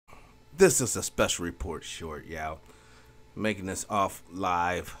This is a special report short, y'all. Making this off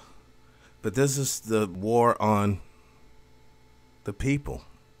live. But this is the war on the people.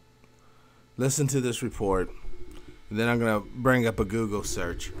 Listen to this report. And then I'm going to bring up a Google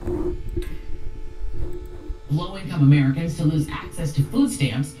search. Low-income Americans to lose access to food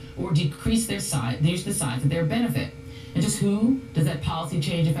stamps or decrease the size of their benefit. And just who does that policy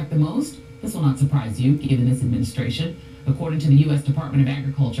change affect the most? This will not surprise you, given this administration. According to the U.S. Department of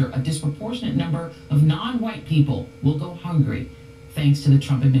Agriculture, a disproportionate number of non-white people will go hungry thanks to the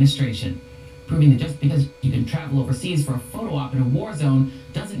Trump administration, proving that just because you can travel overseas for a photo op in a war zone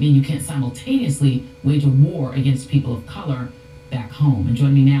doesn't mean you can't simultaneously wage a war against people of color back home. And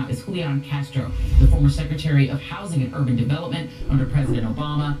joining me now is Julian Castro, the former Secretary of Housing and Urban Development under President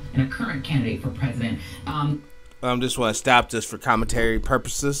Obama and a current candidate for president. Just want to stop this for commentary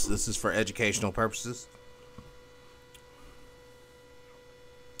purposes. This is for educational purposes.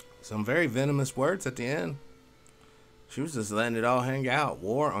 Some very venomous words at the end. She was just letting it all hang out.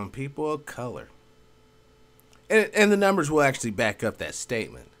 War on people of color. And the numbers will actually back up that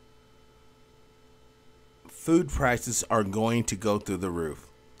statement. Food prices are going to go through the roof.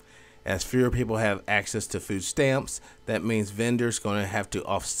 As fewer people have access to food stamps, that means vendors going to have to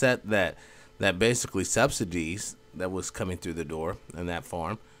offset that basically subsidies that was coming through the door in that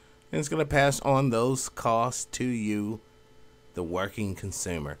farm. And it's going to pass on those costs to you, the working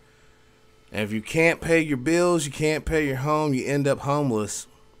consumer. And if you can't pay your bills, you can't pay your home, you end up homeless,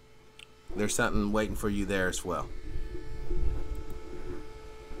 there's something waiting for you there as well.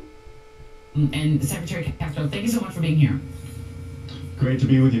 And Secretary Castro, thank you so much for being here. Great to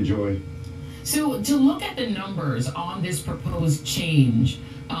be with you, Joy. So to look at the numbers on this proposed change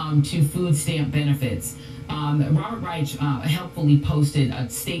to food stamp benefits, Robert Reich helpfully posted a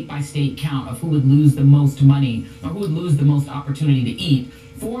state-by-state count of who would lose the most money or who would lose the most opportunity to eat.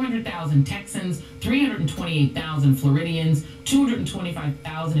 400,000 Texans, 328,000 Floridians,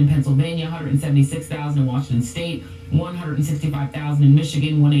 225,000 in Pennsylvania, 176,000 in Washington State, 165,000 in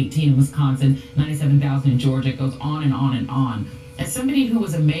Michigan, 118 in Wisconsin, 97,000 in Georgia. It goes on and on and on. As somebody who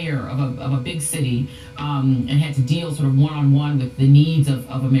was a mayor of a big city and had to deal sort of one-on-one with the needs of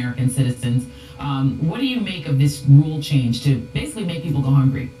American citizens, what do you make of this rule change to basically make people go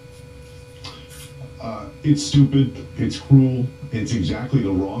hungry? It's stupid, it's cruel, it's exactly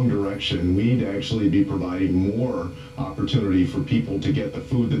the wrong direction. We need to actually be providing more opportunity for people to get the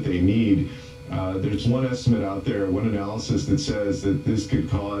food that they need. There's one estimate out there, one analysis that says that this could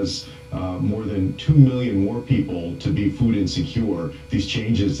cause more than 2 million more people to be food insecure, these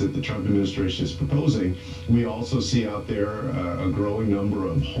changes that the Trump administration is proposing. We also see out there a growing number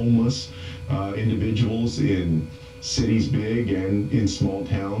of homeless individuals in cities big and in small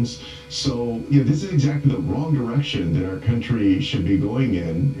towns. So this is exactly the wrong direction that our country should be going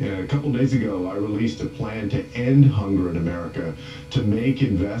in. A couple days ago, I released a plan to end hunger in America, to make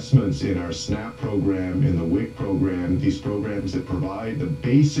investments in our SNAP program, in the WIC program, these programs that provide the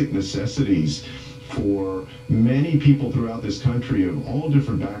basic necessities for many people throughout this country of all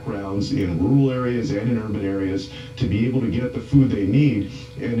different backgrounds in rural areas and in urban areas to be able to get the food they need.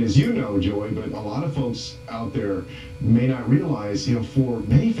 And as you know, Joy, but a lot of folks out there may not realize, for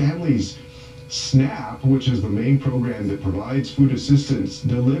many families, SNAP, which is the main program that provides food assistance,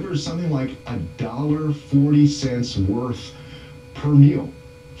 delivers something like $1.40 worth per meal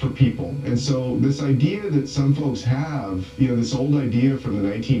for people. And so this idea that some folks have, this old idea from the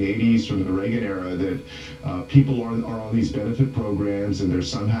 1980s, from the Reagan era, that people are on these benefit programs and they're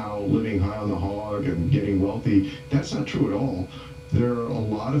somehow living high on the hog and getting wealthy, that's not true at all. There are a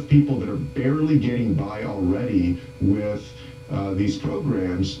lot of people that are barely getting by already with these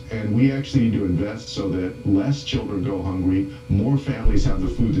programs, and we actually need to invest so that less children go hungry, more families have the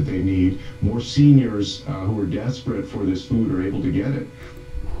food that they need, more seniors who are desperate for this food are able to get it.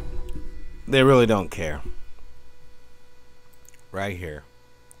 They really don't care. Right here.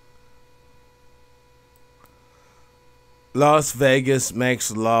 Las Vegas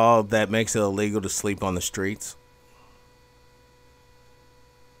makes law that makes it illegal to sleep on the streets.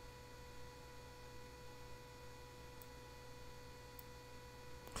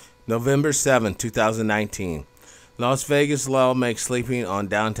 November 7, 2019. Las Vegas law makes sleeping on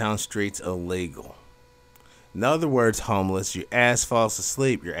downtown streets illegal. In other words, homeless, your ass falls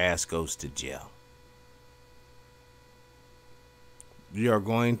asleep, your ass goes to jail. You are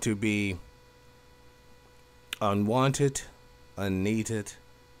going to be unwanted, unneeded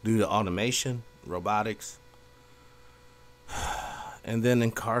due to automation, robotics, and then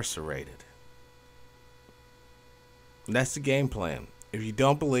incarcerated. That's the game plan. If you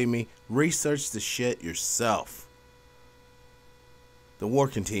don't believe me, research the shit yourself. The war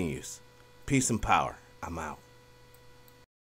continues. Peace and power. I'm out.